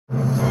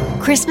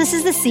Christmas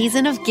is the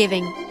season of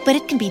giving, but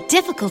it can be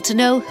difficult to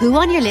know who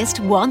on your list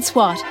wants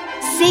what.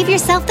 Save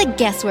yourself the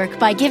guesswork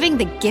by giving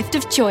the gift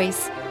of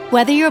choice.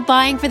 Whether you're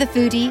buying for the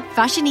foodie,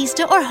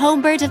 fashionista or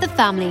homebird of the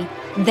family,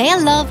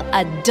 they'll love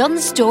a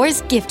Dunnes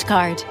Stores gift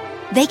card.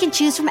 They can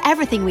choose from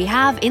everything we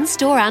have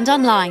in-store and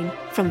online,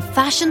 from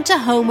fashion to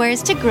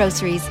homewares to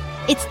groceries.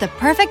 It's the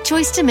perfect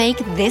choice to make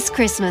this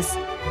Christmas.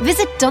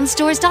 Visit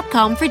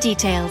dunnesstores.com for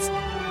details.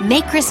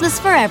 Make Christmas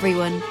for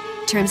everyone.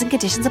 Terms and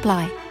conditions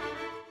apply.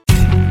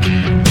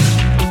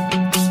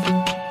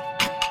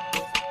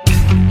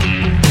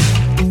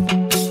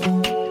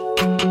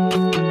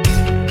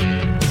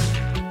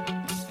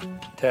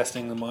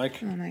 Testing the mic.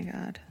 Oh my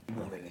God.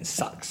 It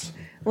sucks.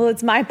 Well,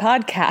 it's my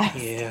podcast.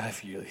 Yeah, I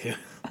feel you.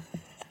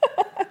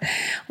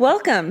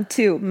 Welcome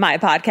to my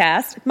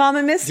podcast,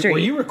 Mama Mystery. Were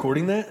you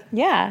recording that?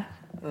 Yeah.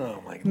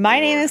 Oh my God.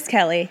 My name is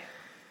Kelly.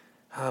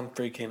 I'm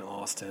freaking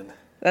Austin.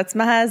 That's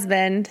my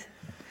husband.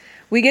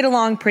 We get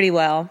along pretty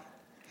well.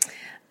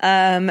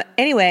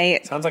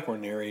 Anyway. Sounds like we're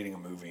narrating a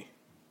movie.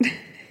 It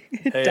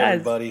hey, does.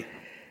 everybody.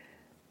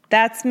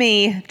 That's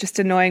me just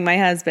annoying my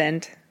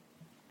husband.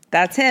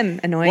 That's him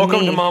annoying me.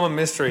 Welcome to Mama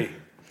Mystery.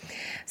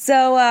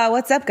 So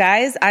what's up,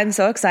 guys? I'm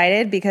so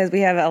excited because we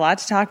have a lot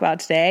to talk about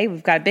today.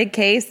 We've got a big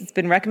case. It's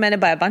been recommended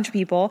by a bunch of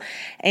people.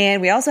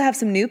 And we also have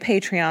some new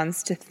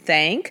Patreons to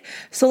thank.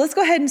 So let's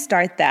go ahead and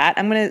start that.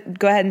 I'm going to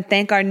go ahead and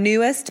thank our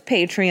newest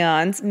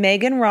Patreons,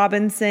 Megan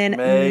Robinson.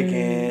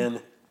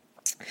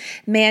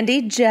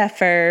 Mandy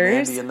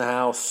Jeffers. Mandy in the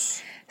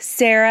house.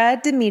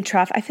 Sarah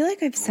Dimitrov. I feel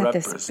like I've said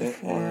this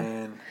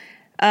before.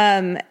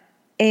 And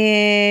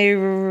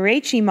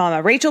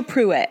Rachel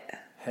Pruitt.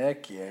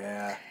 Heck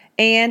yeah.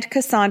 And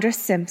Cassandra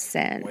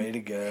Simpson. Way to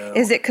go.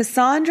 Is it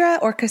Cassandra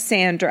or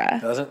Cassandra?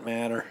 Doesn't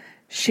matter.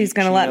 She's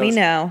going to let me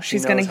know.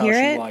 She's going to hear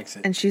it, likes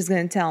it, and she's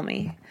going to tell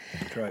me.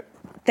 That's right.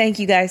 Thank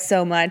you guys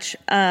so much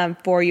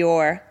for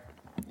your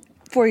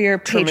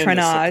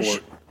patronage.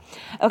 Support.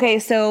 Okay,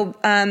 so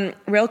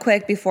real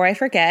quick before I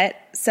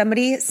forget,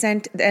 somebody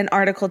sent an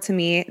article to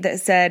me that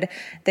said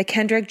the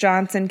Kendrick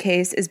Johnson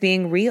case is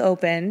being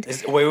reopened.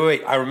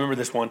 Wait. I remember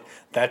this one.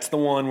 That's the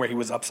one where he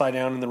was upside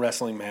down in the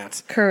wrestling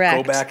mats.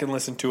 Correct. Go back and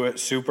listen to it.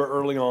 Super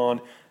early on.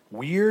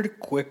 Weird,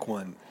 quick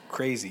one.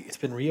 Crazy. It's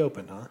been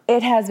reopened, huh?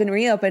 It has been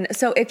reopened.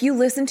 So if you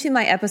listen to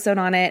my episode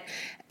on it,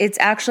 it's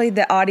actually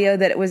the audio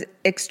that was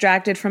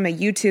extracted from a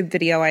YouTube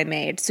video I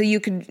made. So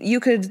you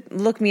could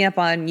look me up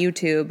on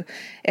YouTube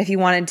if you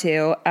wanted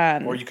to.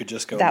 Or you could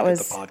just go look at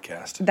the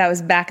podcast. That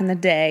was back in the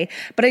day.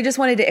 But I just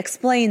wanted to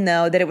explain,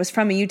 though, that it was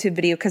from a YouTube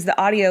video because the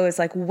audio is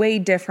like way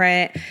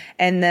different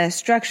and the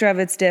structure of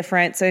it's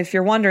different. So if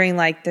you're wondering,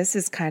 like, this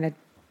is kind of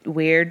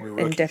weird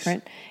and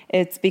different,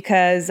 it's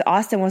because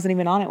Austin wasn't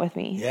even on it with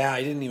me. Yeah,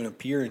 I didn't even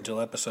appear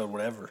until episode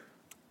whatever.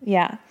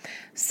 Yeah.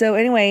 So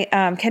anyway,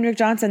 Kendrick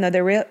Johnson, though,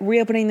 they're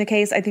reopening the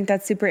case. I think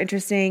that's super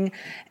interesting.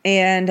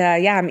 And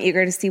I'm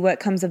eager to see what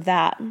comes of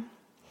that.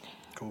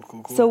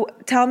 Cool. So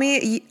tell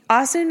me,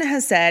 Austin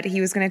has said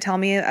he was going to tell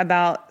me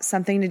about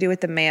something to do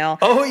with the mail.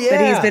 Oh, yeah.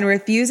 But he's been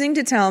refusing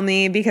to tell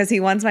me because he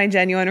wants my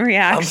genuine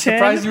reaction. I'm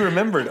surprised you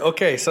remembered.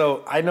 Okay,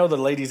 so I know the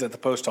ladies at the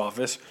post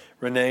office,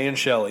 Renee and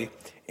Shelly.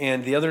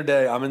 And the other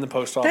day, I'm in the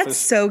post office. That's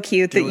so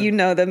cute that you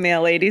know the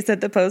mail ladies at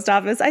the post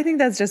office. I think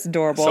that's just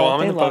adorable. So I'm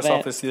in the post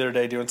office the other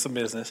day doing some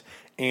business.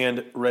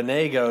 And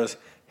Renee goes,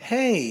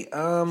 hey,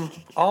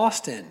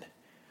 Austin,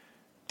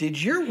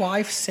 did your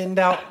wife send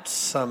out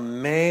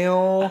some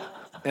mail?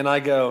 And I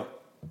go,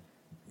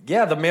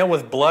 yeah, the mail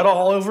with blood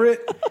all over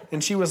it.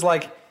 And she was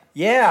like,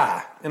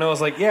 yeah. And I was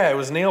like, yeah, it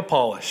was nail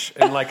polish.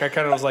 And like I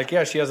kind of was like,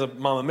 yeah, she has a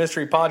Mama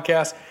Mystery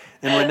podcast.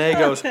 And Renee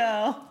goes,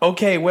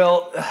 okay,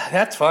 well,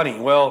 that's funny.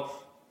 Well,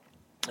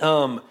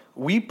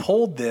 we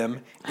pulled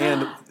them,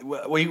 and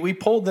we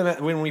pulled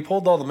them when we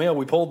pulled all the mail.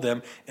 We pulled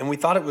them, and we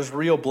thought it was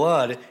real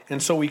blood,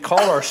 and so we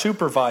called our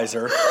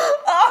supervisor,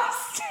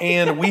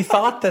 and we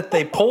thought that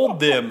they pulled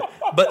them.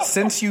 But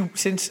since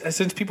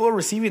people are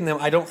receiving them,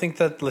 I don't think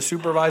that the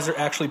supervisor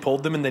actually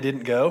pulled them, and they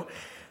didn't go.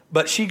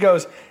 But she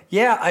goes,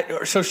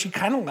 yeah. So she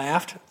kind of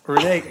laughed,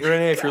 Renee,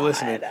 if you're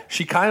listening,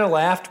 she kind of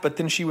laughed, but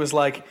then she was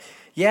like,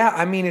 yeah,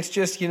 I mean, it's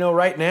just,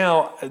 right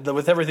now,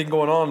 with everything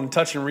going on and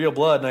touching real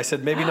blood. And I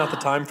said, maybe not the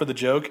time for the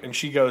joke. And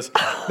she goes,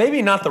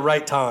 maybe not the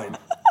right time.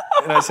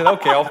 And I said,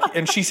 okay.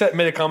 And she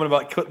made a comment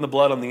about putting the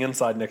blood on the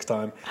inside next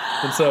time.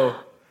 And so,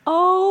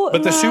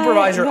 but the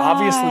supervisor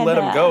obviously let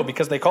him go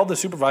because they called the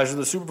supervisor.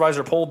 The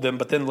supervisor pulled them,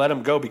 but then let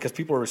him go because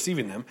people were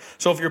receiving them.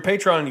 So if you're a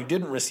Patreon and you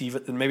didn't receive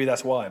it, then maybe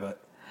that's why.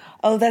 But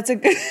oh, that's a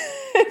good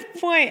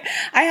point.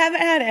 I haven't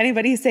had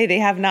anybody say they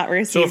have not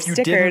received stickers. So if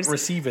you didn't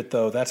receive it,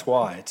 though, that's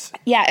why.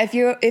 Yeah, if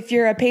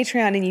you're a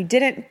Patreon and you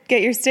didn't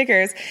get your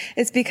stickers,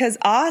 it's because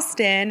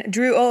Austin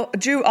drew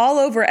all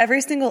over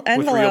every single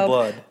envelope with real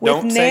blood.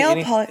 With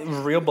nail polish.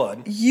 Real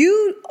blood.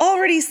 You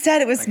already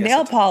said it was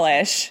nail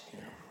polish. Yeah.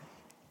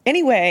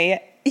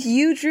 Anyway,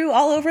 you drew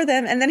all over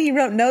them, and then he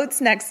wrote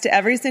notes next to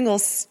every single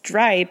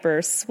stripe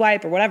or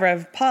swipe or whatever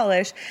of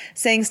polish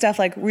saying stuff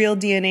like real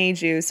DNA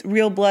juice,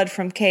 real blood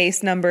from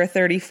case number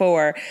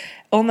 34.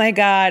 Oh my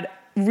God.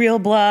 real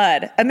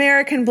blood,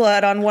 American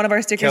blood on one of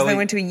our stickers that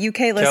went to a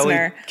UK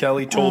listener.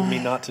 Kelly told me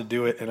not to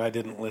do it, and I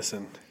didn't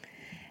listen.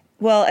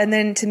 Well, and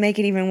then to make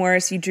it even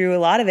worse, you drew a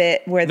lot of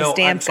it where the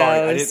stamp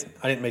goes.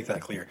 I didn't make that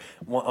clear.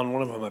 On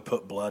one of them, I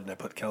put blood, and I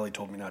put Kelly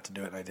told me not to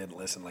do it, and I didn't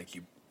listen. Like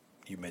you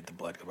made the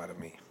blood come out of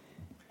me.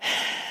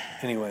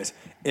 Anyways,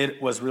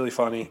 it was really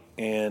funny,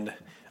 and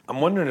I'm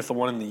wondering if the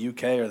one in the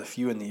UK or the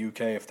few in the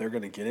UK, if they're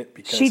going to get it.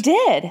 Because she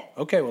did.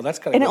 Okay, well, that's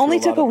kind of. And it only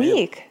took a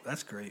week.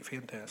 That's great.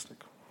 Fantastic.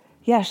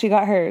 Yeah, she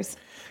got hers.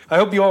 I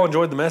hope you all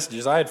enjoyed the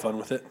messages. I had fun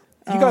with it.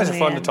 You guys are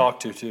fun to talk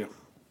to, too.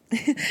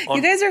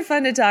 You guys are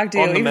fun to talk to,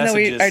 even though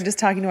we are just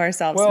talking to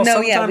ourselves. Well,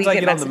 no, sometimes we I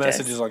get on messages. the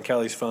messages on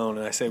Kelly's phone,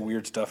 and I say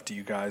weird stuff to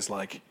you guys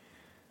like,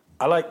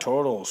 I like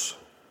turtles.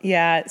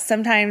 Yeah,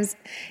 sometimes,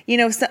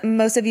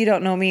 most of you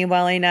don't know me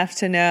well enough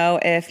to know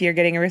if you're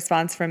getting a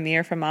response from me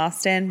or from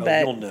Austin.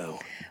 But you'll know.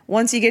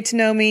 Once you get to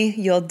know me,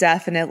 you'll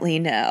definitely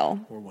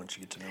know. Or once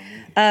you get to know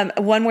me.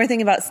 One more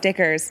thing about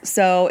stickers.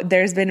 So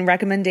there's been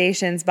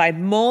recommendations by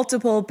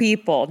multiple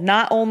people,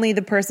 not only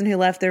the person who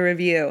left the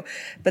review,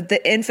 but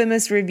the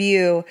infamous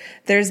review.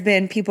 There's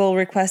been people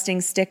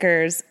requesting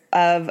stickers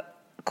of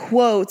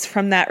quotes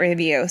from that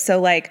review. So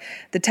like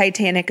the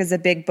Titanic is a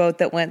big boat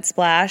that went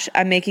splash.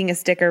 I'm making a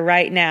sticker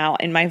right now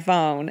in my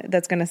phone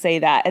that's going to say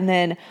that. And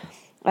then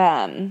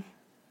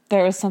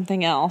there was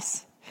something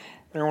else.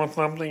 There was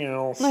something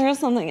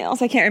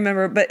else. I can't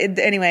remember. But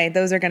anyway,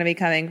 those are going to be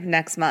coming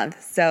next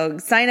month. So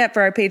sign up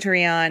for our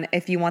Patreon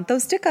if you want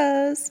those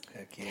stickers.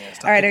 Heck yeah.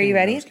 All right, are you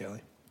ready? Nose,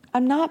 Kelly.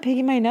 I'm not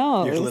picking my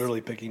nose. You're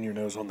literally picking your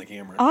nose on the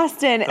camera.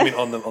 Austin. I mean,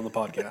 on the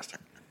podcast.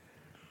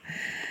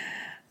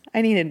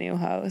 I need a new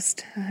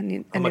host. I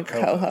need a new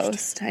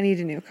co-host. I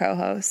need a new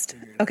co-host.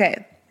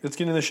 Okay. Let's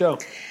get into the show.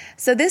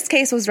 So this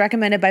case was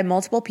recommended by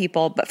multiple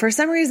people, but for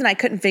some reason I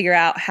couldn't figure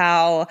out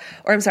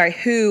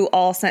who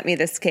all sent me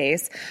this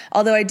case.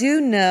 Although I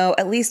do know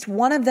at least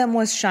one of them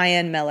was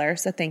Cheyenne Miller,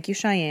 so thank you,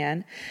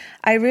 Cheyenne.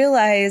 I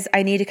realize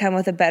I need to come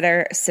with a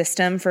better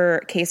system for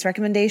case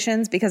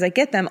recommendations because I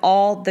get them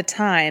all the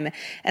time,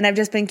 and I've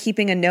just been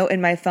keeping a note in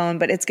my phone,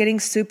 but it's getting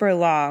super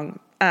long.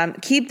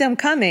 Keep them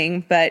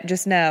coming, but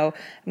just know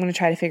I'm going to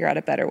try to figure out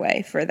a better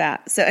way for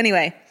that. So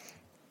anyway,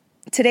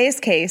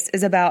 today's case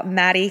is about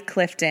Maddie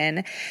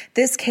Clifton.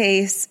 This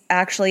case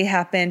actually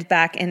happened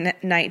back in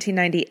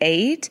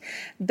 1998,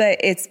 but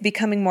it's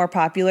becoming more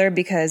popular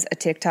because a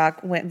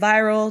TikTok went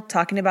viral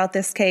talking about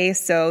this case.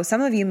 So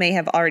some of you may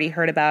have already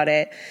heard about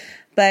it,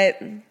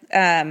 but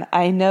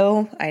I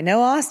know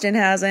Austin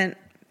hasn't.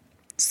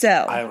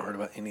 So I haven't heard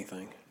about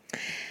anything.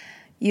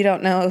 You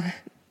don't know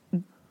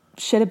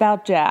shit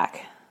about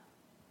Jack.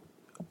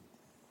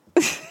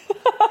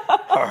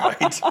 All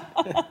right.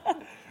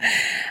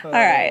 All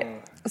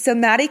right. So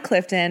Maddie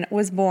Clifton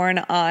was born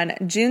on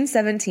June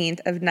 17th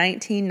of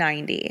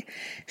 1990.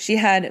 She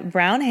had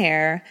brown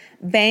hair,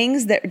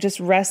 bangs that just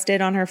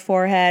rested on her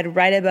forehead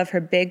right above her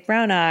big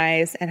brown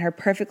eyes, and her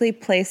perfectly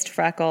placed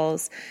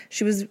freckles.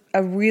 She was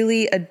a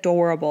really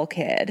adorable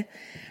kid.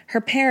 Her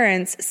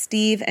parents,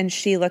 Steve and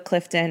Sheila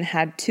Clifton,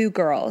 had two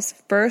girls.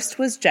 First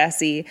was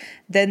Jessie,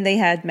 then they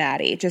had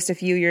Maddie just a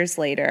few years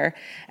later.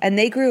 And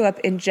they grew up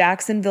in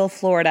Jacksonville,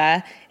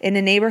 Florida, in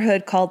a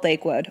neighborhood called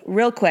Lakewood.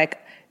 Real quick,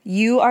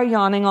 you are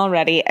yawning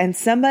already, and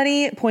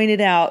somebody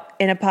pointed out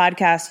in a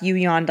podcast you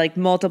yawned like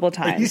multiple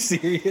times. Are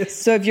you serious?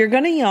 So if you're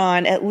going to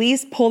yawn, at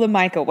least pull the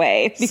mic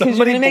away because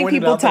you're going to make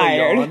people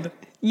tired.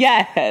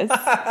 Yes.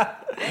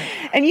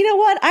 And you know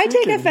what? I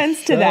take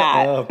offense to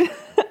that.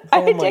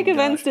 I take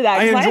offense to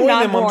that. I enjoy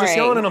them. Boring. I'm just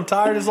yawning. I'm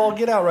tired as all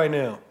get out right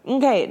now.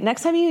 Okay,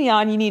 next time you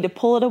yawn, you need to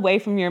pull it away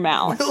from your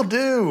mouth. Will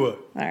do.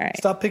 All right.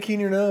 Stop picking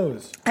your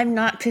nose. I'm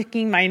not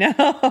picking my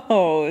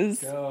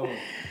nose. Go. Oh my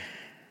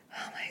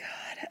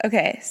God.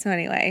 Okay, so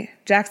anyway,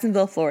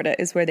 Jacksonville, Florida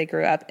is where they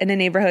grew up in a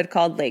neighborhood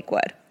called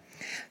Lakewood.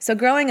 So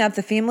growing up,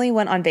 the family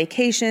went on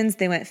vacations.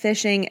 They went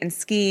fishing and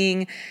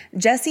skiing.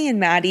 Jessie and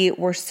Maddie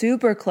were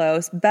super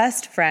close,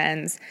 best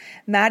friends.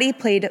 Maddie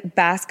played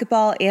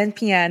basketball and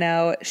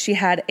piano. She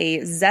had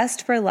a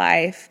zest for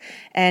life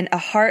and a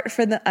heart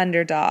for the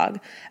underdog.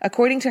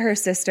 According to her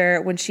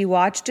sister, when she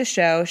watched a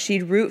show,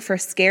 she'd root for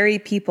scary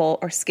people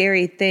or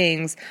scary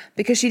things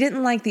because she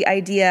didn't like the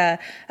idea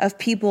of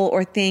people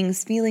or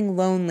things feeling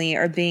lonely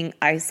or being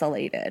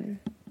isolated.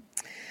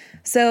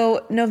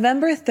 So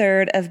November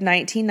 3rd of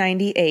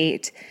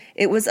 1998,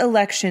 it was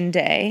election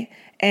day,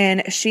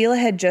 and Sheila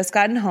had just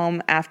gotten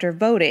home after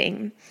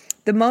voting.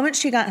 The moment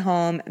she got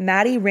home,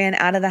 Maddie ran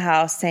out of the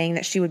house saying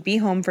that she would be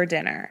home for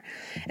dinner.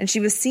 And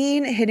she was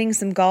seen hitting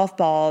some golf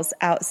balls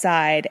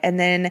outside, and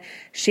then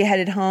she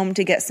headed home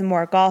to get some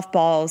more golf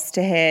balls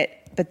to hit,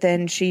 but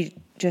then she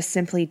just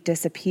simply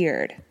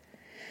disappeared.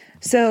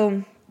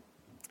 So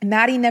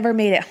Maddie never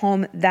made it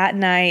home that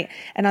night,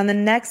 and on the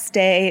next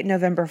day,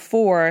 November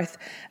 4th,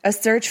 a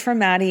search for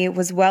Maddie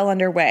was well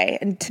underway.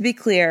 And to be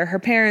clear, her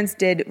parents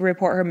did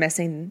report her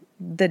missing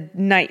the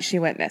night she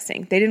went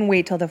missing. They didn't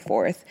wait till the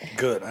 4th.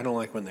 Good. I don't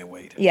like when they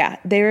wait. Yeah,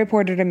 they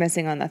reported her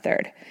missing on the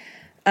 3rd.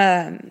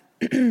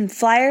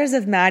 Flyers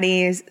of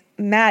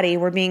Maddie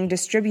were being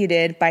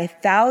distributed by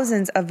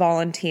thousands of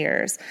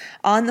volunteers.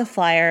 On the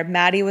flyer,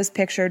 Maddie was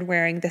pictured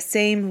wearing the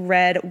same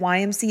red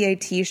YMCA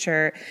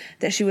t-shirt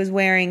that she was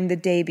wearing the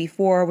day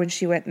before when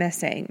she went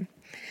missing.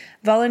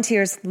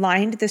 Volunteers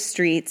lined the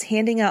streets,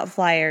 handing out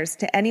flyers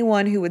to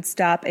anyone who would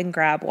stop and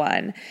grab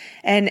one.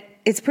 And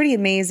it's pretty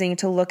amazing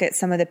to look at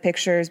some of the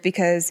pictures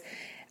because,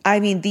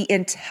 the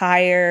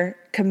entire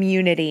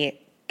community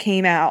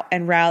came out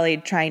and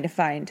rallied trying to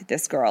find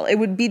this girl. It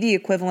would be the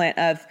equivalent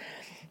of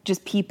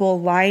just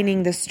people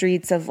lining the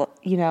streets of,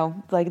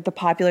 like the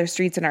popular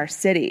streets in our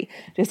city,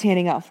 just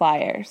handing out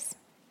flyers.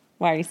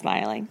 Why are you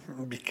smiling?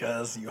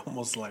 Because you're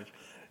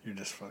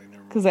just funny.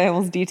 Because I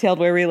almost detailed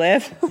where we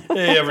live.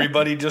 Hey,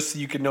 everybody, just so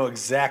you can know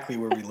exactly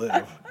where we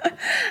live.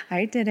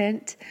 I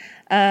didn't.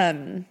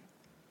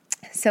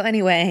 So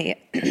anyway,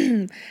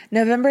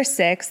 November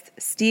 6th,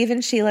 Steve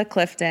and Sheila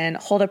Clifton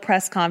hold a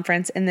press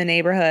conference in the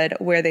neighborhood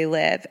where they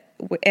live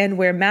and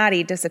where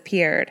Maddie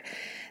disappeared.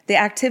 The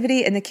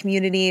activity in the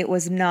community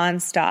was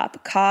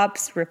nonstop.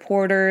 Cops,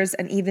 reporters,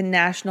 and even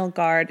National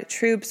Guard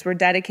troops were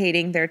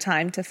dedicating their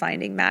time to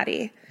finding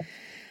Maddie.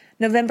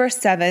 November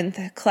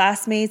 7th,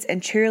 classmates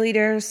and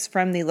cheerleaders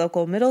from the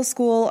local middle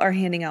school are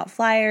handing out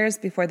flyers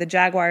before the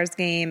Jaguars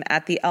game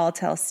at the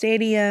Alltel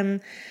Stadium.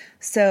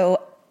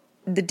 So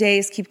the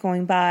days keep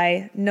going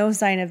by, no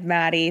sign of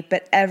Maddie,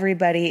 but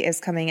everybody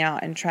is coming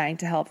out and trying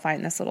to help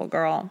find this little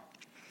girl.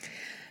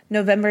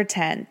 November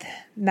 10th,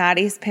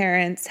 Maddie's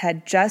parents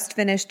had just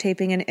finished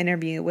taping an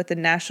interview with the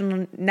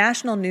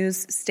national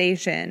news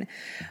station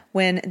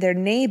when their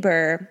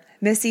neighbor,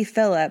 Missy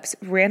Phillips,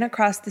 ran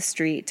across the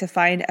street to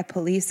find a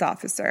police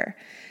officer.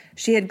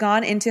 She had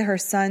gone into her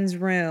son's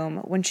room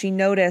when she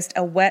noticed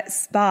a wet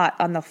spot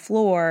on the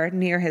floor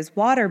near his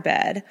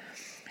waterbed,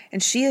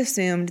 and she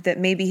assumed that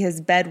maybe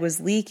his bed was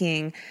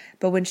leaking,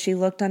 but when she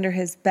looked under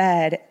his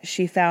bed,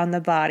 she found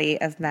the body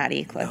of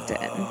Maddie Clifton.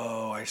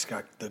 Oh, I just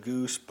got the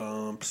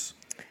goosebumps.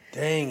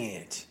 Dang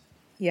it.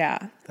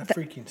 Yeah. That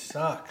freaking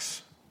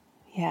sucks.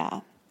 Yeah.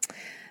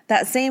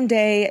 That same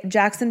day,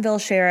 Jacksonville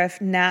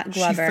Sheriff Nat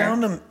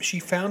Glover... She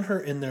found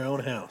her in their own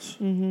house,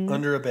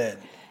 under a bed.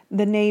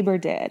 The neighbor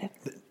did.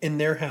 In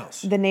their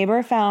house. The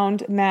neighbor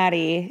found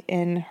Maddie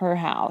in her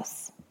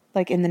house,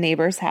 like in the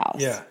neighbor's house.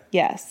 Yeah.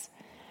 Yes.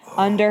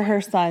 Under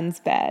her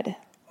son's bed.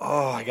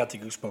 Oh, I got the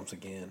goosebumps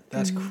again.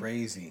 That's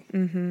crazy.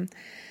 Mm-hmm.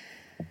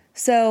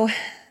 So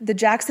the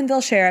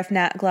Jacksonville Sheriff,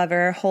 Nat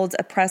Glover, holds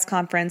a press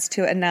conference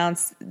to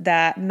announce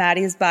that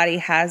Maddie's body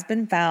has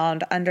been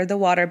found under the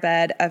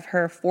waterbed of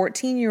her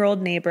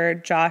 14-year-old neighbor,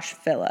 Josh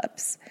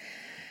Phillips.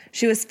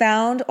 She was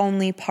found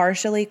only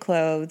partially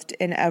clothed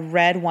in a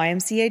red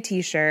YMCA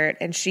t-shirt,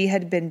 and she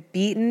had been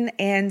beaten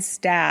and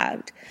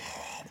stabbed.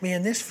 Oh,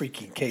 man, this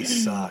freaking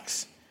case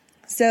sucks.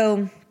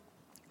 So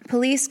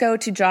police go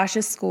to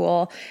Josh's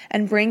school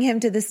and bring him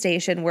to the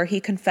station where he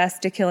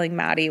confessed to killing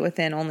Maddie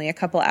within only a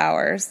couple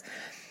hours.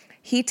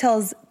 He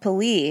tells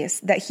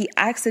police that he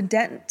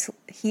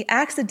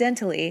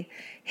accidentally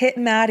hit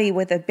Maddie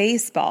with a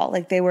baseball,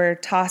 like they were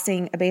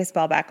tossing a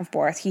baseball back and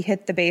forth. He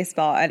hit the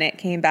baseball and it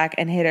came back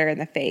and hit her in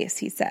the face,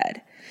 he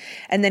said.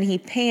 And then he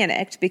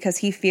panicked because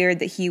he feared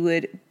that he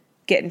would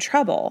get in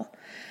trouble.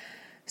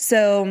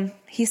 So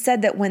he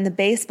said that when the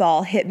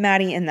baseball hit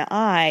Maddie in the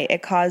eye,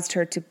 it caused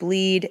her to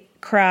bleed,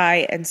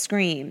 cry, and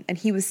scream. And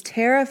he was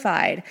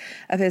terrified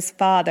of his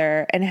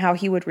father and how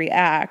he would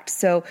react.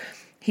 So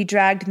he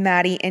dragged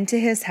Maddie into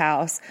his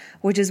house,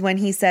 which is when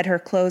he said her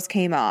clothes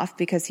came off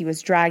because he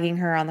was dragging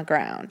her on the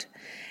ground,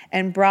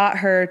 and brought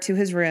her to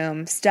his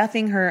room,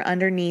 stuffing her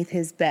underneath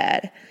his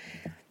bed.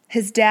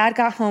 His dad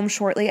got home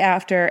shortly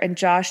after, and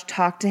Josh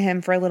talked to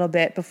him for a little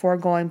bit before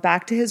going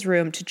back to his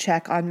room to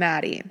check on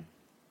Maddie.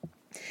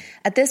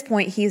 At this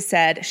point, he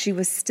said she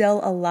was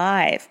still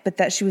alive, but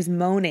that she was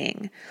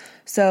moaning.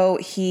 So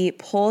he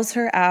pulls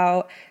her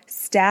out,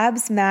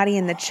 stabs Maddie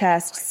in the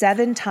chest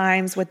 7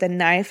 times with a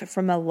knife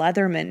from a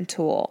Leatherman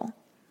tool.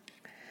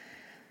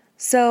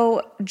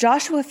 So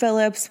Joshua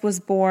Phillips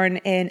was born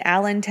in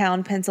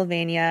Allentown,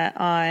 Pennsylvania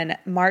on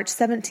March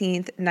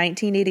 17th,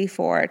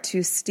 1984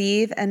 to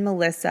Steve and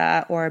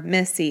Melissa, or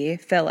Missy,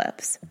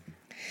 Phillips.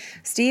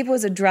 Steve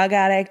was a drug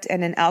addict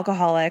and an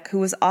alcoholic who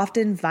was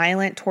often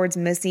violent towards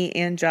Missy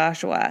and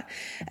Joshua.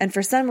 And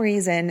for some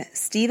reason,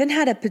 Steven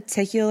had a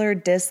particular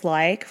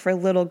dislike for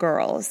little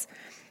girls.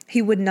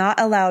 He would not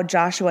allow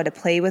Joshua to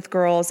play with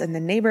girls in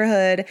the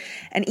neighborhood,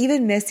 and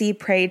even Missy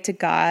prayed to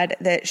God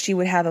that she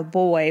would have a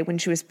boy when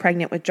she was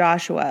pregnant with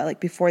Joshua,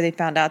 like before they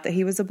found out that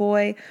he was a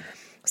boy.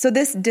 So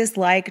this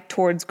dislike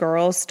towards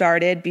girls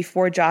started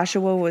before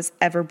Joshua was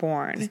ever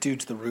born. This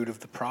dude's the root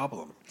of the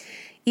problem.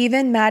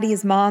 Even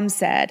Maddie's mom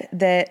said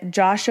that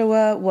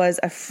Joshua was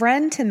a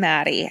friend to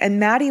Maddie, and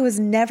Maddie was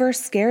never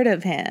scared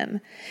of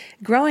him.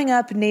 Growing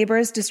up,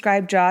 neighbors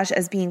described Josh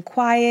as being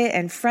quiet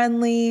and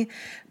friendly,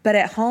 but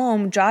at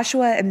home,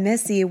 Joshua and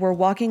Missy were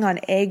walking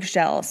on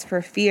eggshells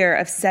for fear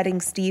of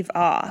setting Steve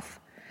off.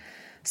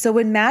 So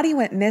when Maddie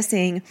went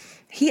missing,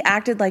 he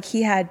acted like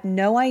he had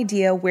no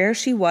idea where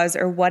she was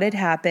or what had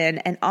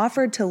happened and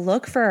offered to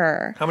look for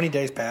her. How many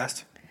days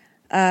passed?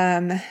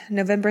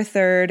 November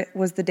 3rd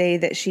was the day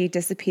that she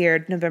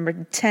disappeared. November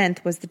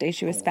 10th was the day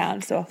she was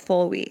found, so a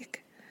full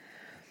week.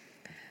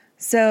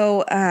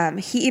 So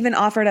he even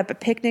offered up a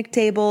picnic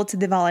table to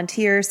the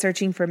volunteers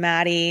searching for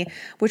Maddie,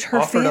 which her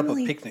Offered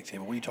family... up a picnic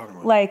table? What are you talking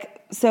about?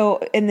 Like,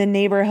 so in the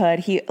neighborhood,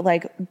 he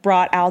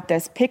brought out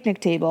this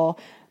picnic table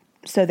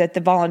so that the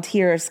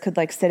volunteers could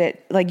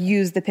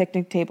use the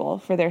picnic table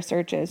for their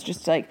searches,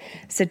 just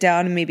sit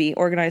down and maybe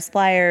organize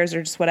flyers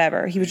or just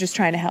whatever. He was just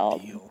trying to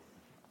help.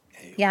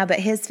 Yeah, but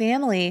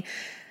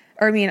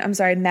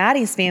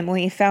Maddie's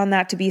family found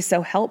that to be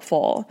so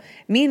helpful.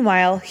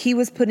 Meanwhile, he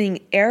was putting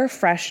air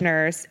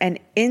fresheners and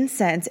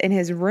incense in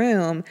his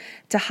room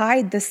to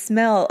hide the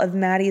smell of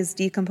Maddie's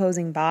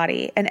decomposing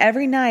body. And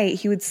every night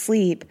he would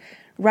sleep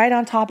right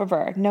on top of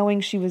her, knowing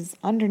she was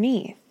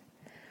underneath.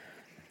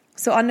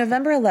 So on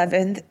November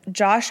 11th,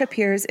 Josh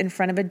appears in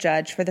front of a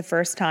judge for the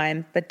first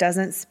time, but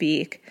doesn't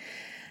speak.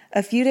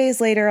 A few days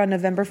later, on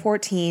November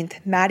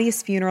 14th,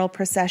 Maddie's funeral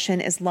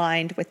procession is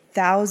lined with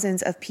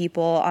thousands of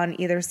people on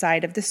either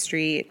side of the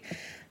street.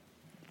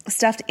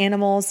 Stuffed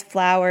animals,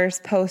 flowers,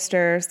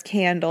 posters,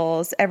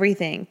 candles,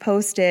 everything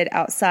posted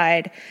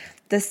outside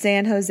the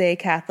San Jose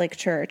Catholic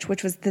Church,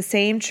 which was the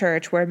same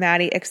church where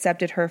Maddie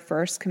accepted her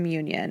first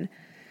communion.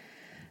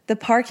 The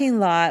parking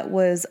lot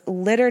was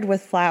littered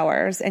with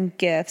flowers and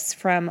gifts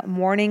from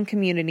mourning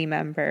community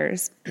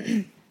members.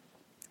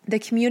 The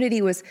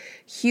community was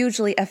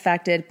hugely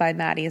affected by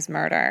Maddie's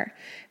murder.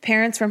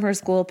 Parents from her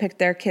school picked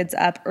their kids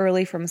up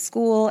early from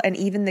school, and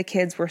even the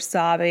kids were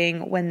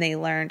sobbing when they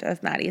learned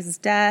of Maddie's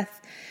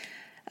death.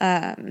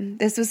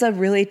 This was a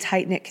really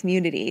tight-knit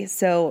community,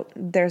 so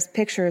there's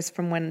pictures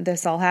from when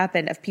this all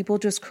happened of people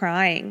just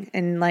crying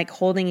and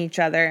holding each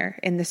other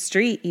in the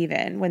street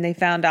even when they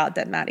found out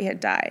that Maddie had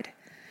died.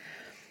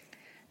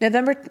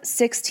 November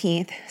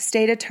 16th,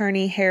 State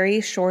Attorney Harry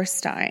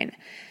Shorstein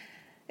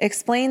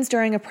explains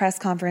during a press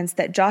conference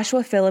that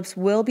Joshua Phillips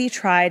will be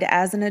tried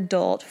as an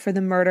adult for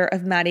the murder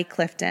of Maddie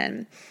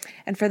Clifton.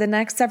 And for the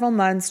next several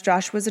months,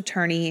 Joshua's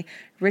attorney,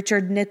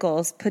 Richard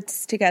Nichols,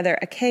 puts together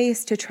a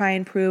case to try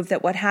and prove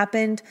that what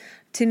happened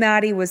to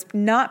Maddie was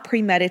not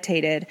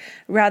premeditated.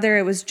 Rather,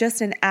 it was just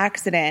an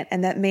accident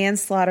and that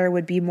manslaughter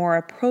would be more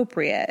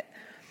appropriate.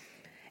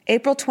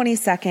 April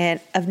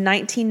 22nd of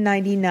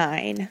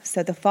 1999,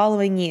 so the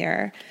following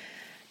year,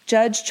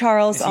 Judge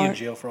Charles... Is he in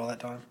jail for all that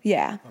time?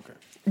 Yeah. Okay.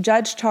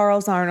 Judge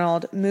Charles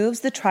Arnold moves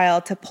the trial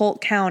to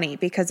Polk County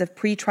because of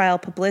pretrial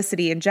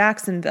publicity in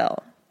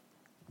Jacksonville.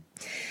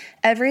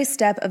 Every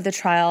step of the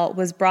trial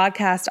was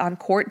broadcast on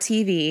court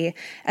TV,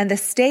 and the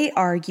state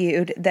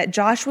argued that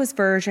Joshua's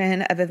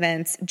version of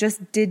events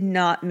just did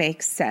not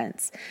make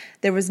sense.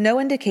 There was no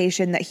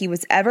indication that he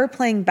was ever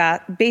playing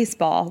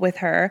baseball with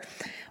her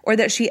or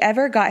that she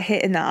ever got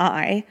hit in the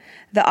eye.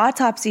 The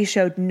autopsy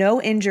showed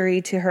no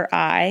injury to her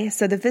eye,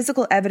 so the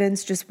physical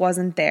evidence just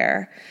wasn't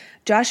there.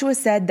 Joshua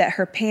said that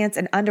her pants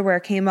and underwear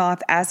came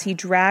off as he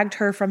dragged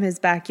her from his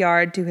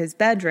backyard to his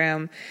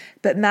bedroom,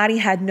 but Maddie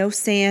had no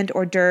sand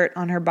or dirt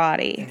on her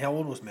body. And how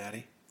old was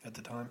Maddie at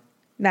the time?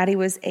 Maddie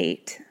was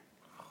 8.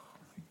 Oh,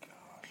 my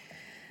gosh.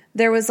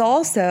 There was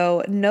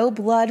also no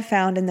blood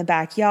found in the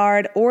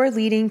backyard or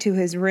leading to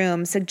his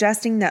room,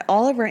 suggesting that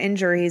all of her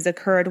injuries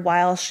occurred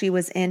while she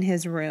was in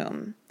his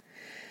room.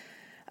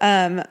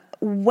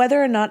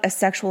 Whether or not a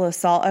sexual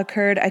assault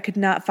occurred, I could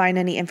not find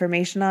any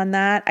information on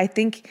that. I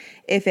think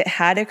if it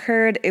had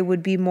occurred, it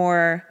would be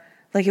more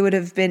it would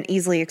have been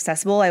easily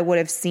accessible. I would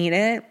have seen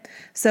it.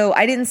 So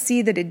I didn't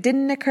see that it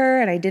didn't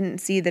occur, and I didn't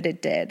see that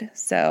it did.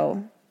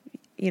 So,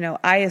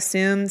 I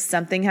assumed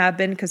something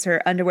happened because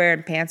her underwear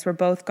and pants were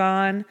both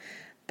gone.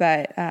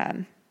 But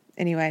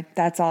anyway,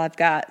 that's all I've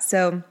got.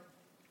 So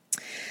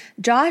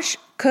Josh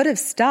could have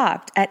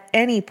stopped at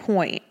any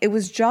point. It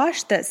was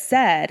Josh that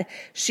said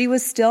she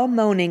was still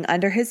moaning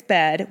under his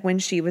bed when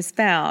she was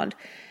found,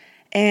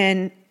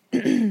 and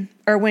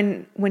or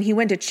when he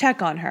went to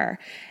check on her.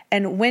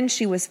 And when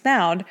she was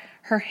found,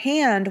 her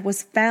hand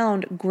was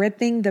found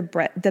gripping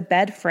the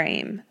bed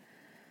frame.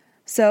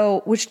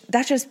 So,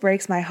 that just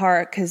breaks my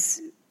heart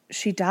because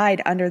she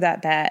died under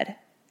that bed,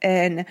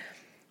 and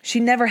she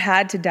never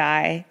had to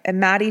die, and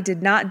Maddie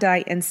did not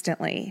die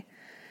instantly.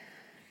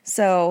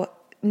 So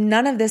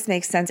none of this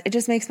makes sense. It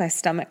just makes my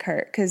stomach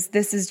hurt because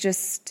this is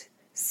just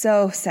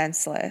so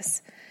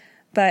senseless.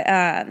 But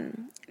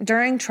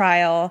during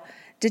trial,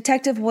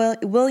 Detective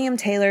William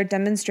Taylor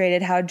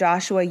demonstrated how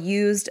Joshua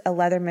used a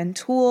Leatherman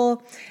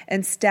tool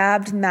and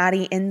stabbed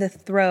Maddie in the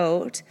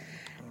throat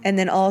and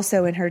then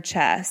also in her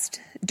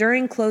chest.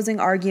 During closing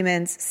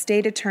arguments,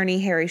 State Attorney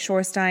Harry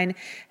Shorstein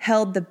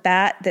held the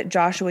bat that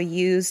Joshua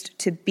used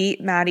to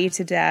beat Maddie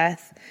to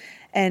death,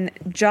 and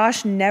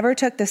Josh never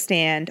took the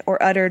stand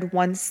or uttered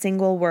one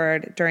single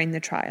word during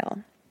the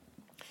trial.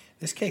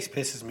 This case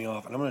pisses me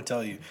off, and I'm going to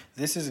tell you,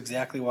 this is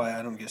exactly why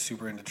I don't get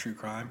super into true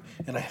crime,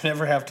 and I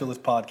never have till this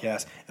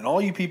podcast. And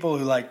all you people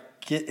who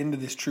get into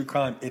this true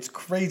crime, it's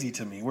crazy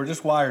to me. We're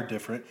just wired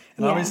different,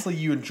 and obviously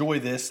you enjoy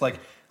this. Like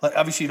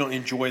obviously you don't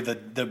enjoy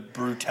the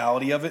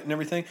brutality of it and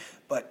everything,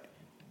 but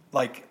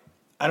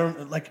I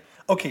don't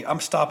Okay, I'm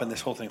stopping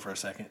this whole thing for a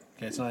second.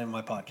 Okay, it's not even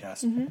my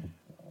podcast. Mm-hmm.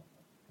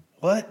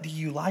 What do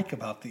you like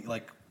about the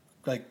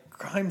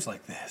crimes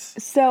like this?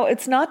 So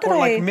it's not that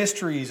or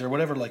mysteries or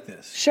whatever like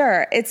this.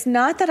 Sure, it's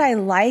not that I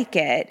like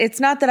it. It's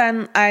not that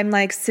I'm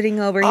sitting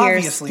over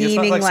Obviously, here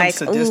scheming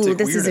ooh,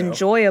 this is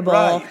enjoyable.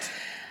 Right.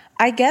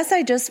 I guess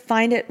I just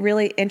find it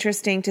really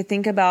interesting to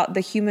think about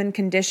the human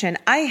condition.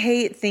 I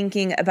hate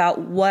thinking about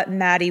what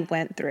Maddie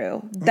went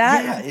through.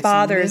 That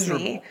bothers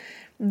me.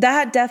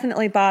 That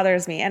definitely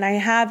bothers me. And I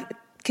have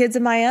kids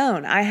of my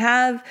own. I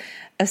have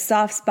a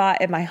soft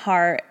spot in my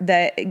heart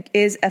that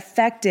is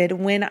affected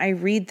when I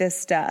read this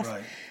stuff.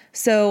 Right.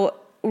 So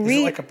is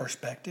it like a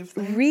perspective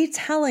thing?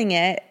 Retelling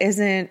it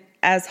isn't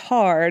as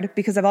hard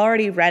because I've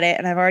already read it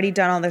and I've already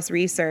done all this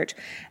research.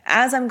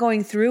 As I'm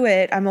going through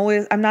it,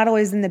 I'm not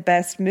always in the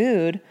best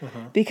mood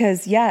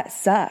because it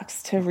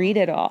sucks to read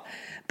it all.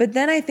 But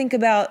then I think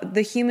about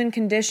the human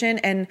condition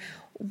and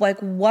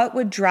what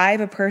would drive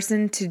a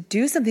person to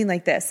do something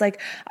like this?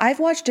 I've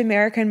watched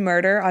American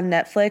Murder on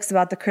Netflix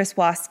about the Chris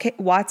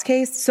Watts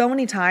case so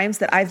many times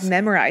that I've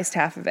memorized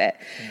half of it.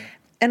 Yeah.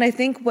 And I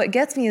think what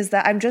gets me is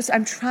that I'm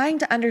trying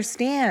to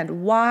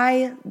understand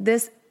why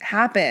this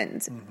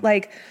happened.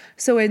 Mm-hmm.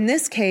 So in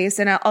this case,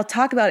 and I'll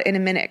talk about it in a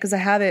minute because I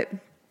have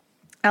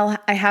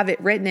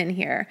it written in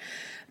here.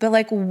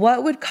 But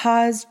what would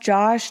cause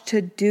Josh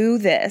to do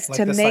this,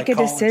 to make a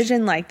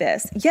decision like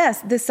this?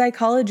 Yes, the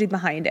psychology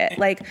behind it.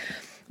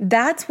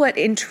 That's what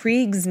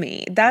intrigues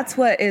me. That's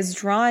what is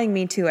drawing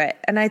me to it.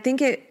 And I think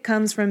it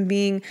comes from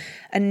being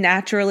a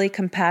naturally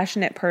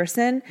compassionate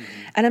person.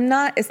 Mm-hmm. And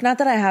it's not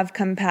that I have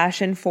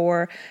compassion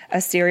for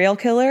a serial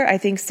killer. I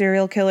think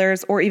serial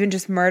killers or even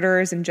just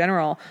murderers in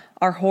general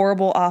are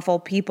horrible, awful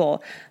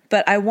people.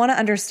 But I want to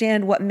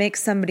understand what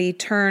makes somebody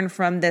turn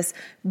from this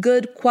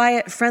good,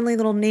 quiet, friendly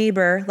little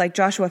neighbor like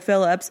Joshua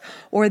Phillips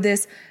or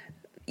this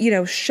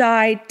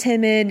shy,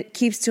 timid,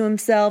 keeps to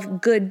himself,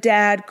 good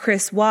dad,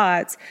 Chris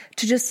Watts,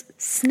 to just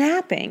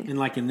snapping.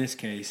 And in this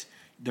case,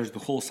 there's the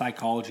whole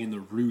psychology and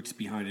the roots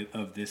behind it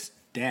of this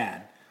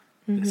dad.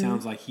 Mm-hmm. It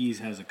sounds like he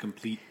has a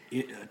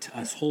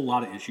whole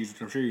lot of issues,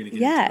 which I'm sure you're going to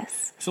get into.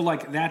 So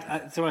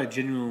that's what I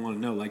genuinely want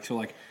to know.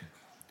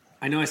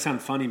 I know I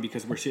sound funny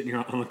because we're sitting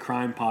here on a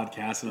crime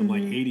podcast and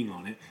I'm hating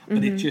on it,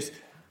 but it just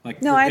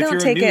no, I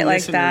don't take it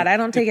like that. I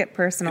don't take it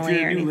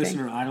personally or anything. If you're a new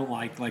listener, I don't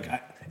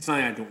it's not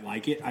that I don't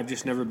like it. I've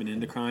just never been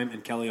into crime,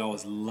 and Kelly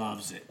always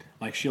loves it.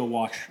 She'll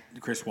watch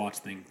the Chris Watts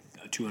thing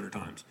 200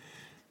 times,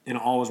 and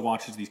always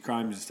watches these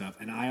crimes and stuff.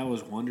 And I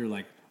always wonder,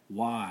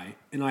 why?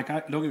 And don't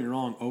get me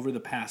wrong. Over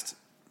the past,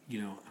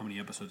 how many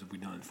episodes have we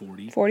done?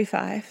 40?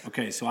 45.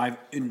 Okay, so I've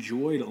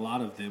enjoyed a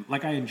lot of them.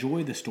 I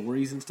enjoy the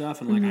stories and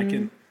stuff,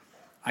 and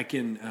I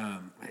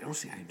don't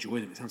say I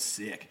enjoy them. It sounds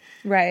sick.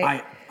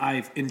 Right.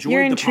 I've enjoyed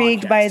You're the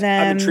intrigued podcast. by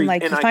them.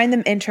 You find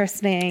them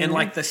interesting. And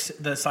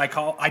the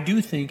psychology, I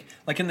do think,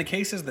 in the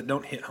cases that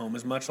don't hit home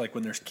as much,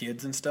 when there's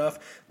kids and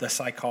stuff, the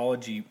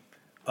psychology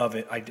of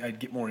it, I'd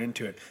get more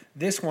into it.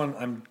 This one,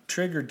 I'm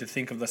triggered to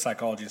think of the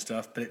psychology and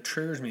stuff, but it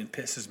triggers me and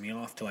pisses me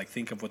off to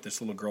think of what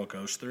this little girl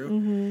goes through.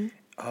 Mm-hmm.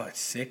 Oh, it's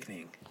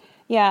sickening.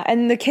 Yeah,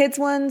 and the kids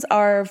ones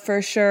are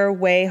for sure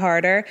way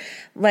harder.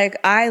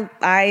 I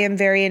am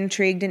very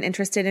intrigued and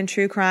interested in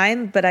true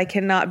crime, but I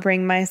cannot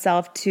bring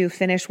myself to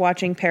finish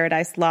watching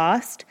Paradise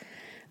Lost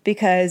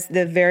because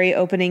the very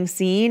opening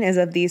scene is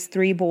of these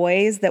 3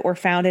 boys that were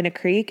found in a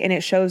creek and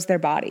it shows their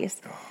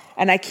bodies.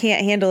 And I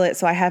can't handle it,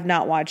 so I have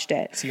not watched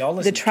it. See, I'll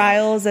listen The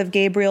Trials of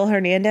Gabriel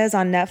Hernandez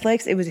on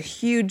Netflix, it was a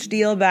huge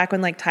deal back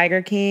when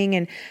Tiger King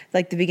and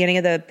the beginning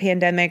of the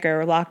pandemic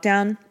or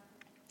lockdown.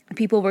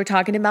 People were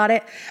talking about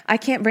it. I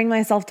can't bring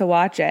myself to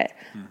watch it.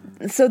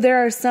 Mm-hmm. So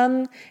there are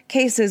some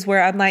cases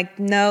where I'm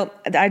no,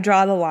 I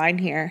draw the line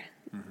here.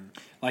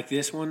 Mm-hmm.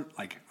 This one,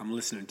 I'm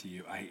listening to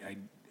you.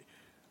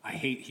 I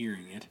hate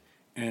hearing it,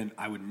 and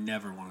I would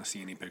never want to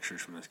see any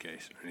pictures from this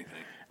case or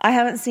anything. I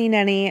haven't seen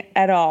any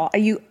at all.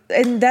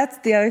 And that's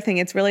the other thing.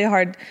 It's really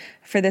hard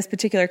for this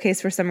particular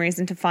case for some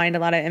reason to find a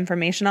lot of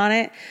information on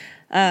it.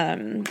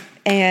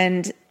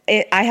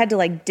 I had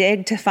to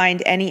dig to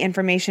find any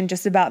information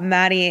just about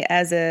Maddie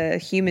as a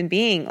human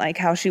being,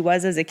 how she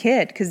was as a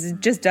kid, because it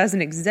just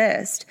doesn't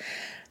exist.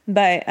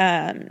 But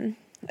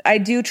I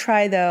do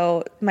try,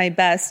 though, my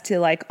best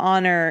to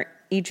honor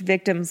each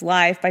victim's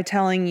life by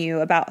telling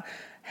you about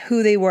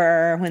who they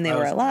were when they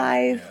were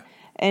alive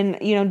and,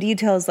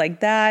 details like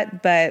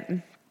that. But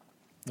it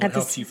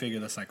helps you figure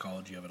the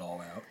psychology of it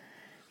all out.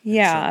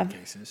 Yeah. In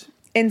certain cases.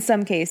 In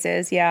some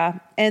cases, yeah.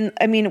 And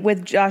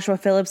with Joshua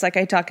Phillips, I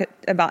talk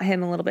about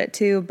him a little bit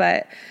too,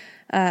 but,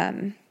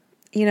 are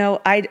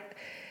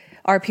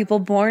people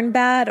born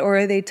bad or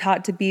are they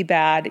taught to be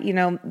bad?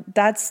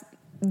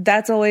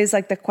 That's always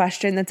the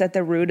question that's at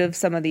the root of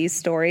some of these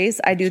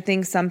stories. I do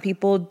think some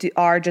people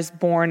are just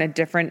born a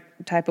different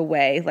type of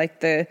way. Like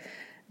the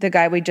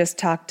guy we just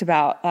talked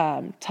about,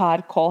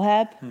 Todd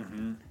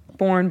Kolheb,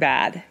 born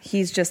bad.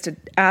 He's just an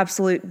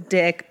absolute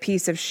dick,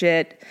 piece of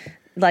shit,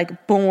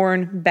 like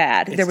born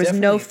bad. There was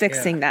no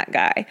fixing that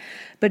guy.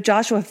 But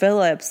Joshua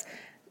Phillips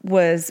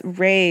was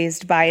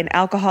raised by an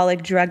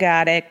alcoholic, drug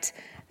addict,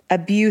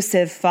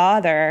 abusive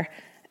father.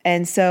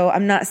 And so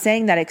I'm not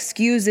saying that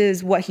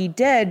excuses what he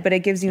did, but it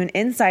gives you an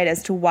insight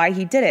as to why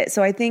he did it.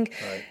 So I think,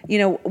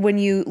 when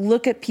you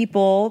look at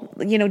people,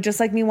 just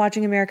like me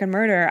watching American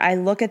Murder, I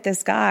look at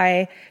this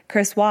guy,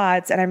 Chris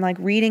Watts, and I'm like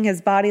reading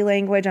his body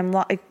language. I'm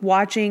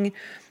watching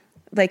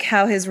like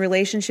how his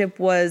relationship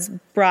was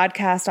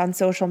broadcast on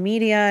social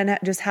media and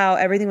just how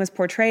everything was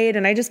portrayed.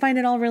 And I just find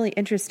it all really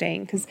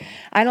interesting because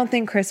I don't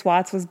think Chris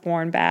Watts was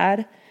born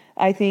bad.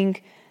 I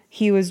think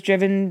he was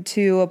driven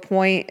to a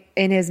point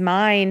in his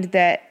mind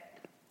that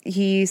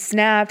he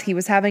snapped, he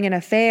was having an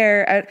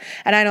affair.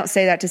 And I don't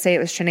say that to say it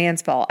was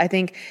Shanann's fault. I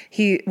think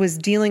he was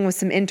dealing with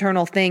some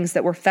internal things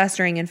that were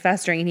festering, and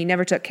he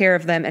never took care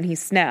of them, and he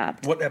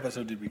snapped. What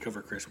episode did we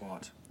cover Chris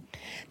Watts?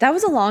 That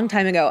was a long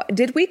time ago.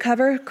 Did we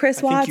cover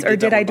Chris Watts, or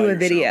did I do a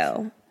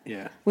video?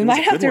 Yeah. We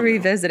might have to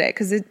revisit it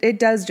because it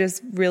does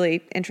just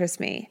really interest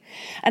me.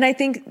 And I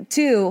think,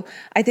 too,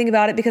 I think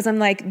about it because I'm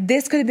like,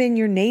 this could have been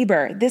your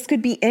neighbor. This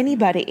could be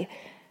anybody.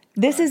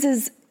 This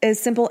is as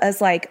simple as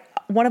like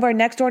one of our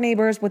next door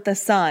neighbors with the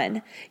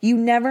son. You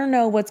never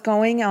know what's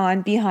going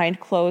on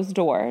behind closed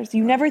doors.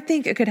 You never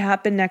think it could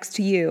happen next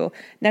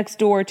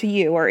door to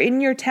you, or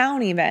in your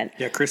town even.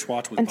 Yeah, Chris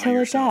Watts was by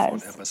yourself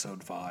on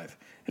episode 5.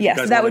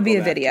 Yes, that would be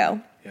a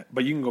video. Yeah,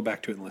 but you can go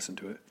back to it and listen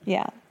to it.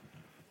 Yeah.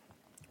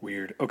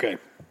 Weird. Okay.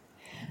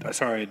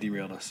 Sorry I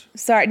derailed us.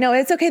 Sorry. No,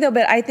 it's okay though,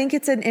 but I think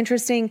it's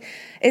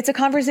it's a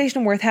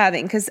conversation worth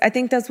having because I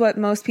think that's what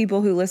most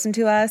people who listen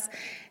to us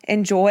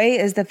enjoy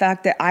is the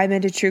fact that I'm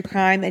into true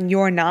crime and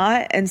you're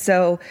not. And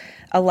so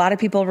a lot of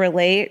people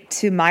relate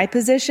to my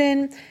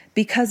position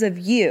because of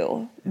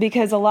you,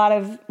 because a lot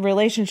of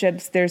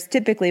relationships, there's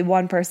typically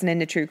one person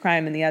into true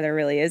crime and the other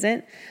really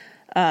isn't.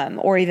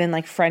 Or even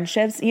like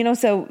friendships,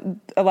 so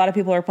a lot of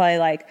people are probably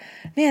like,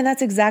 man,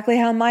 that's exactly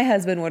how my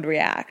husband would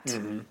react.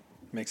 Mm-hmm.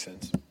 Makes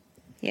sense.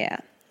 Yeah.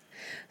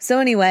 So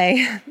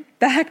anyway,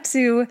 back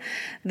to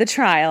the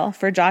trial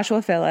for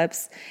Joshua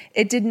Phillips.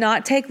 It did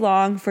not take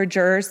long for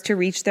jurors to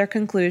reach their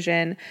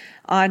conclusion.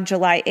 On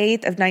July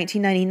 8th of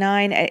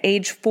 1999, at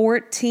age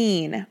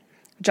 14,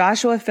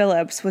 Joshua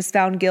Phillips was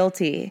found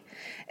guilty.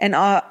 And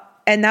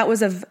that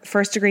was of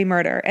first-degree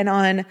murder. And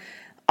on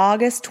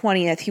August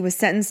 20th, he was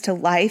sentenced to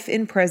life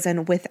in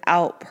prison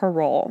without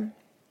parole.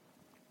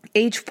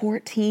 Age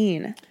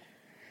 14.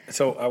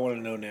 So I want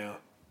to know now.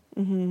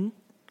 Mm-hmm.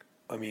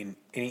 I mean,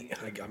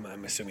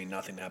 I'm assuming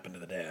nothing happened to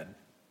the dad.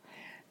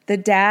 The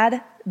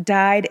dad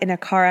died in a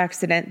car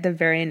accident the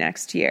very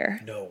next year.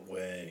 No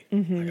way.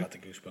 Mm-hmm. I got the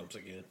goosebumps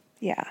again.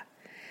 Yeah.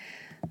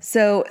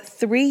 So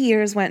 3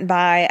 years went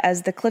by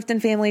as the Clifton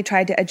family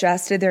tried to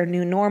adjust to their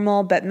new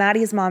normal, but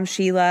Maddie's mom,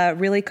 Sheila,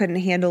 really couldn't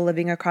handle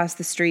living across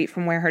the street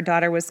from where her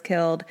daughter was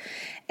killed,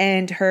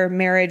 and her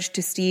marriage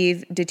to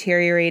Steve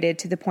deteriorated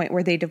to the point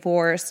where they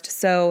divorced.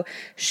 So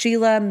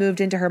Sheila moved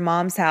into her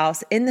mom's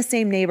house in the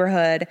same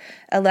neighborhood,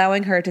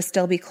 allowing her to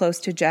still be close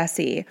to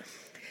Jesse.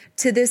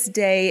 To this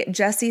day,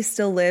 Jesse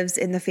still lives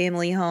in the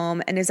family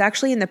home and is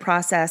actually in the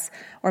process,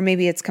 or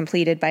maybe it's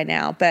completed by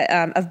now, but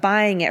of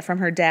buying it from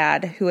her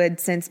dad, who had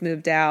since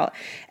moved out.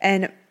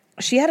 And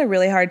she had a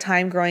really hard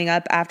time growing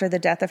up after the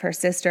death of her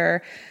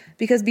sister,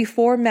 because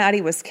before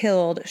Maddie was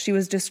killed, she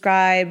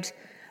described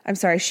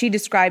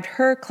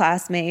her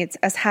classmates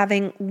as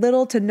having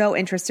little to no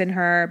interest in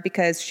her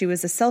because she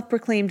was a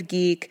self-proclaimed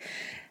geek,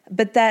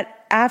 but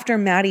that after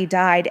Maddie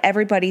died,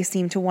 everybody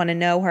seemed to want to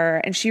know her,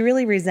 and she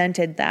really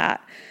resented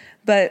that.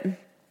 But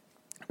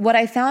what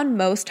I found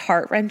most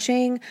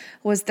heart-wrenching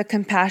was the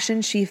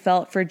compassion she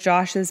felt for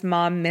Josh's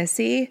mom,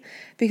 Missy,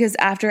 because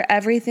after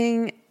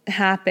everything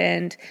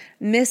happened,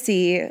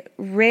 Missy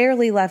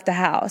rarely left the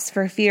house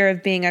for fear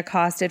of being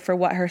accosted for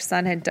what her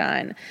son had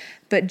done.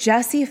 But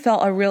Jesse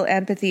felt a real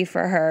empathy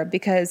for her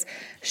because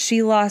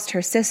she lost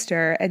her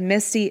sister and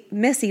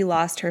Missy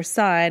lost her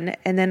son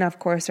and then, of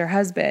course, her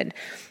husband.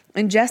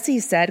 And Jesse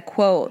said,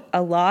 quote,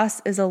 "A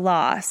loss is a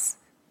loss."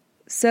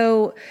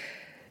 So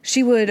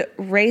she would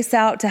race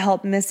out to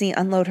help Missy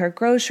unload her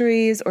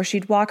groceries, or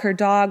she'd walk her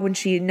dog when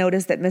she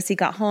noticed that Missy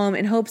got home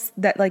in hopes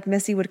that like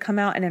Missy would come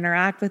out and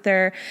interact with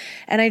her.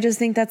 And I just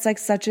think that's like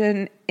such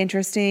an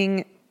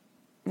interesting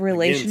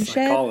relationship.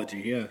 Again,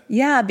 psychology, yeah.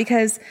 Yeah,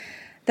 because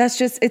that's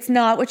just, it's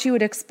not what you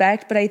would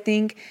expect, but I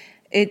think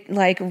it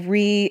like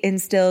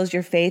reinstills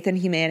your faith in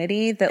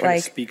humanity that kind like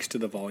of speaks to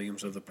the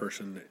volumes of the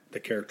person, the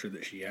character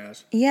that she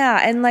has. Yeah.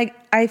 And like,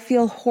 I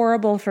feel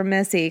horrible for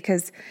Missy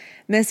because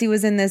Missy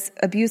was in this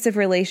abusive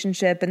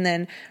relationship and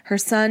then her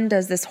son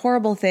does this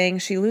horrible thing.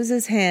 She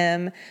loses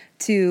him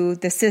to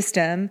the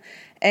system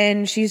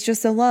and she's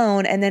just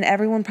alone. And then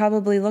everyone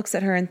probably looks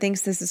at her and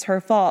thinks this is her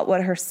fault,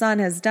 what her son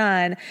has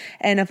done.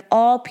 And of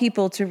all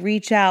people to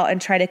reach out and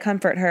try to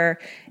comfort her,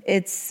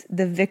 it's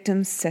the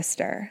victim's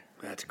sister.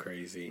 That's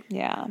crazy.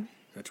 Yeah.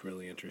 That's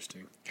really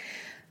interesting.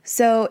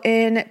 So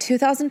in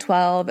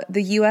 2012,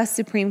 the U.S.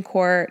 Supreme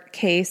Court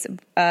case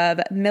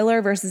of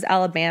Miller versus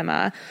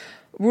Alabama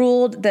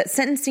ruled that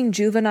sentencing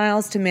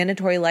juveniles to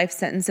mandatory life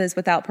sentences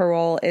without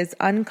parole is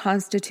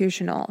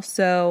unconstitutional.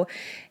 So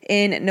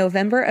in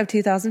November of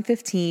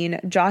 2015,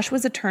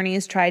 Joshua's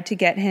attorneys tried to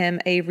get him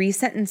a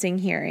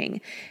resentencing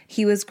hearing.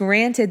 He was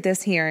granted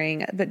this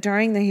hearing, but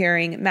during the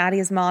hearing,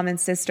 Maddie's mom and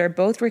sister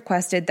both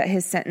requested that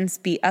his sentence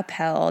be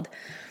upheld.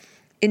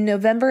 In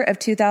November of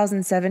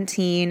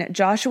 2017,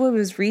 Joshua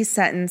was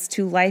resentenced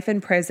to life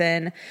in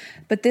prison,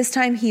 but this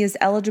time he is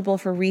eligible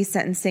for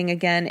resentencing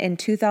again in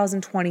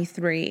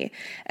 2023,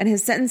 and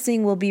his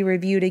sentencing will be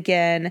reviewed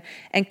again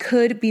and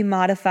could be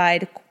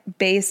modified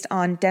based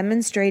on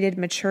demonstrated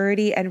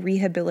maturity and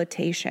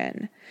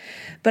rehabilitation.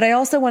 But I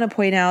also want to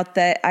point out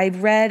that I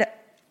read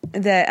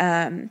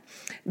that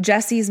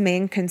Jesse's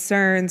main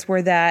concerns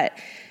were that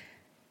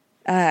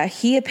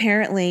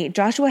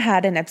Joshua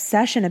had an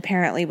obsession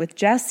apparently with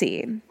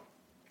Jesse,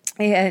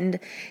 and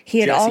he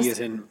had Jesse also is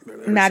in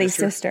Maddie's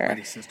sister.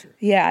 Maddie's sister.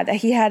 Yeah, that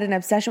he had an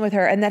obsession with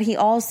her, and that he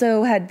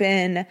also had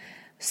been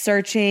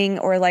searching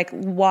or like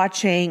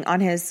watching on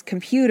his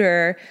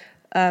computer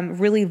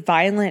really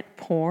violent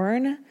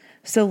porn.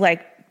 So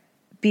like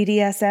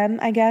BDSM,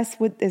 I guess.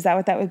 Is that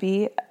what that would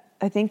be?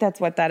 I think that's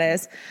what that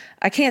is.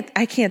 I can't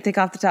think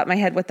off the top of my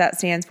head what that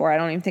stands for. I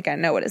don't even think I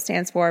know what it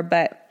stands for,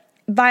 but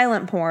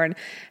violent porn.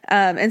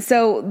 And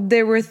so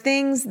there were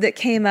things that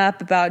came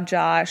up about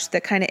Josh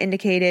that kind of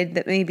indicated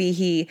that maybe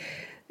he,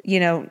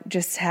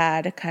 just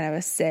had kind of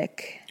a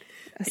sick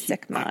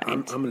mind.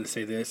 I'm going to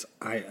say this.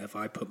 If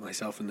I put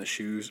myself in the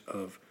shoes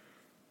of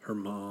her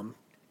mom,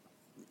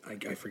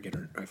 I forget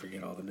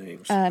all the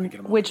names.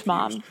 Which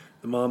mom?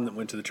 The mom that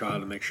went to the trial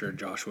to make sure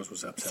Joshua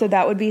was upset. So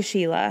that would be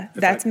Sheila.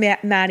 That's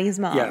Maddie's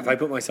mom. Yeah, if I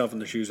put myself in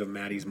the shoes of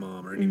Maddie's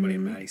mom or anybody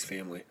in Maddie's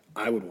family,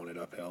 I would want it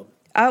upheld.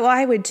 Oh,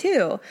 I would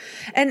too.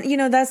 And,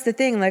 that's the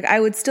thing. Like, I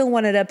would still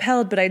want it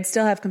upheld, but I'd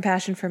still have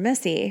compassion for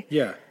Missy.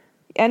 Yeah.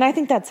 And I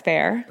think that's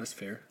fair. That's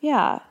fair.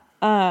 Yeah.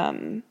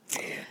 But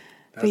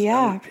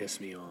yeah. That would piss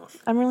me off.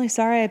 I'm really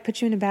sorry I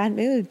put you in a bad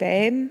mood,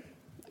 babe.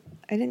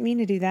 I didn't mean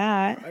to do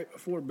that. Right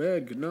before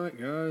bed. Good night,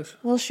 guys.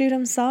 Well, shoot,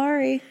 I'm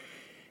sorry.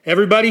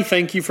 Everybody,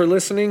 thank you for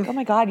listening. Oh,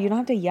 my God. You don't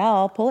have to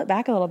yell. Pull it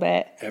back a little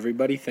bit.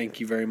 Everybody, thank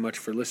you very much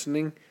for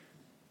listening.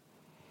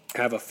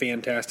 Have a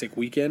fantastic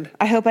weekend.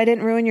 I hope I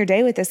didn't ruin your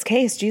day with this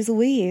case. Jeez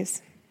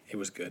Louise. It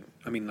was good.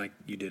 I mean,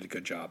 you did a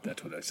good job.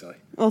 That's what I say.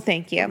 Well,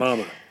 thank you.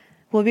 Mama.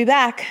 We'll be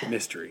back.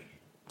 Mystery.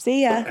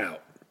 See ya.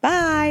 Out.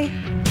 Bye.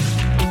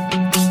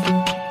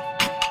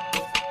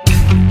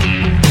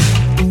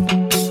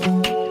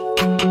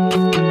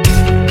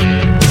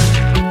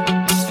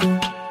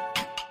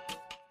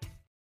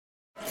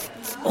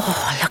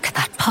 Oh, look at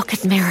that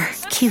pocket mirror.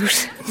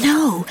 Cute.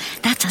 No,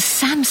 that's a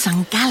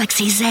Samsung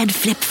Galaxy Z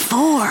Flip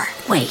 4.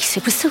 Wait,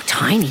 it was so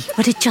tiny,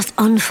 but it just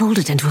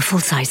unfolded into a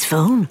full-size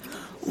phone.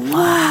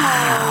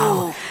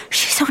 Wow.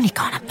 She's only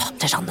gone and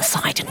popped it on the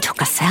side and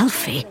took a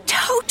selfie.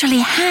 Totally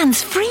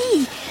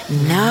hands-free.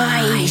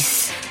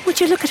 Nice.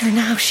 Would you look at her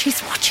now?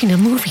 She's watching a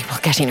movie while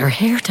getting her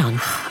hair done.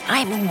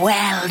 I'm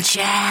well,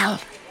 Gel.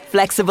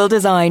 Flexible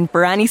design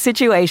for any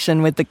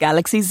situation with the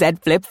Galaxy Z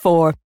Flip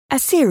 4. A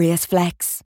serious flex.